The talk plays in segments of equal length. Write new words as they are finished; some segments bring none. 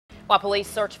While police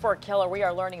search for a killer, we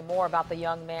are learning more about the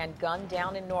young man gunned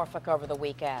down in Norfolk over the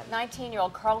weekend.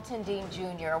 19-year-old Carlton Dean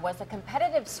Jr. was a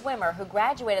competitive swimmer who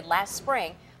graduated last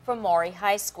spring from Maury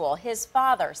High School. His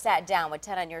father sat down with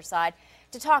 10 on Your Side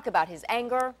to talk about his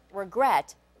anger,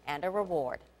 regret, and a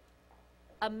reward.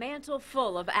 A mantle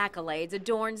full of accolades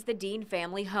adorns the Dean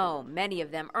family home, many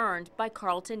of them earned by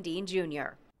Carlton Dean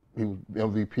Jr. He was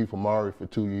MVP for Maury for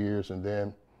 2 years, and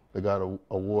then they got an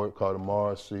award called the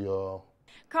Morrissey.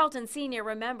 Carlton Sr.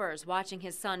 remembers watching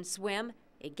his son swim.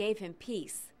 It gave him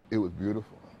peace. It was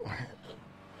beautiful.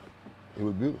 It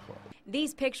was beautiful.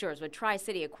 These pictures with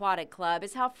Tri-City Aquatic Club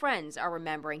is how friends are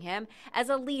remembering him as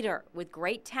a leader with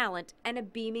great talent and a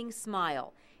beaming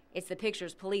smile. It's the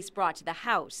pictures police brought to the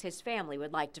house his family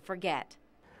would like to forget.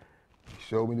 He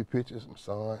showed me the pictures,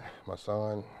 my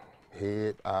son,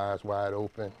 head, eyes wide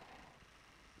open,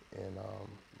 and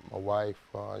my wife,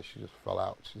 she just fell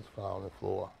out. She just fell on the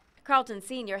floor. Carlton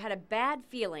Sr. had a bad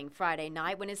feeling Friday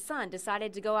night when his son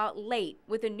decided to go out late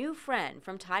with a new friend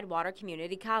from Tidewater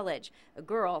Community College, a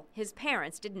girl his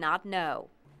parents did not know.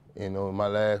 You know, my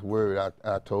last word,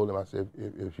 I told him, I said,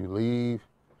 if you leave,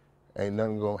 ain't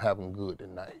nothing gonna happen good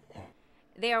tonight.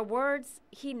 They are words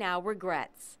he now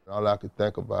regrets. All I could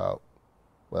think about,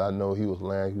 well, I know he was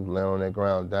laying on that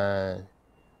ground dying.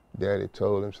 Daddy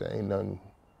told him, said, ain't nothing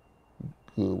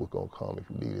good was gonna come if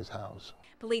you leave this house.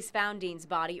 Police found Dean's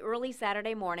body early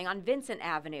Saturday morning on Vincent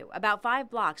Avenue, about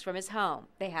 5 blocks from his home.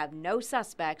 They have no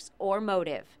suspects or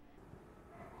motive.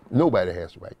 Nobody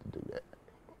has the right to do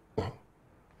that.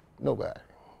 Nobody.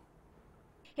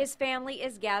 His family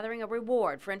is gathering a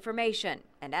reward for information,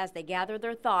 and as they gather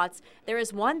their thoughts, there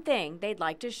is one thing they'd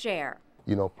like to share.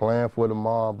 You know, plan for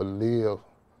tomorrow, but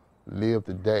live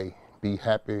today. Be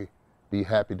happy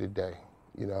today,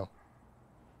 you know.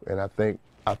 And I think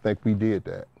we did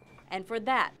that. And for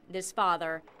that, this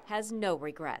father has no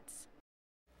regrets.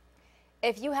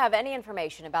 If you have any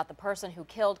information about the person who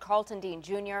killed Carlton Dean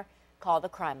Jr., call the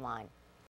crime line.